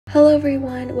Hello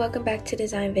everyone, welcome back to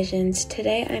Design Visions.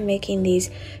 Today I'm making these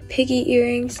piggy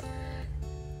earrings.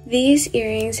 These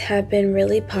earrings have been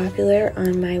really popular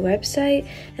on my website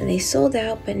and they sold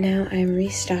out, but now I'm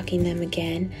restocking them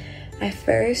again. I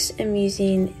first am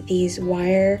using these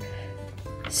wire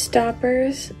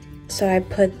stoppers. So I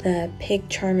put the pig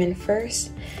charm in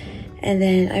first, and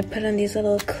then I put on these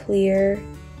little clear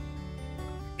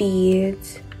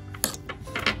beads.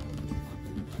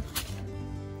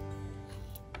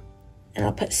 And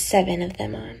I'll put 7 of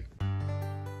them on.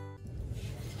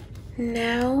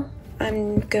 Now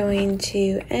I'm going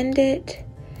to end it,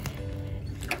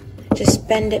 just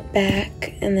bend it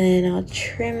back, and then I'll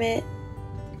trim it.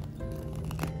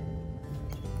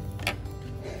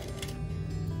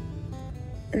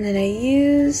 And then I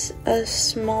use a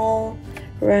small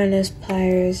round nose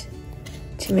pliers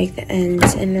to make the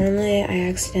ends, and normally I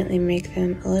accidentally make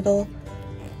them a little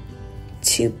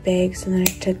too big, so then I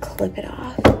have to clip it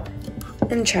off.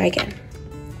 And try again.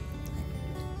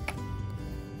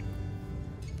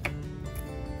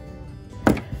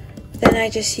 Then I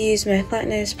just use my flat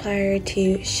nose plier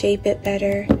to shape it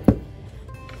better.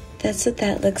 That's what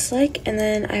that looks like, and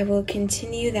then I will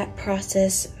continue that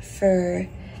process for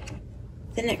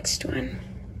the next one.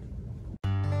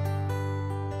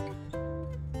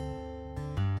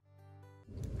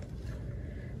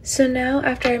 So now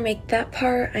after I make that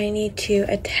part, I need to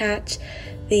attach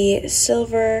the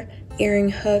silver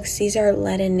earring hooks. These are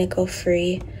lead and nickel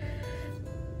free,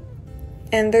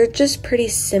 and they're just pretty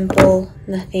simple,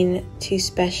 nothing too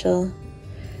special.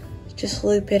 Just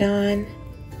loop it on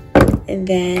and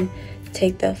then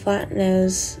take the flat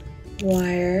nose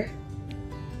wire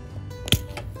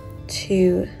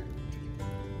to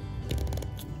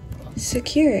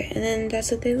secure it, and then that's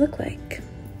what they look like.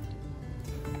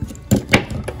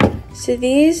 So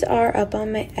these are up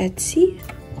on my Etsy.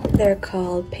 They're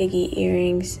called piggy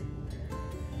earrings.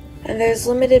 And there's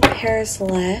limited pairs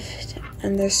left,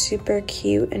 and they're super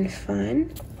cute and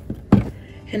fun.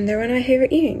 And they're one of my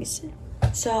favorite earrings.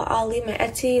 So I'll leave my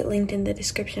Etsy linked in the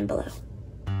description below.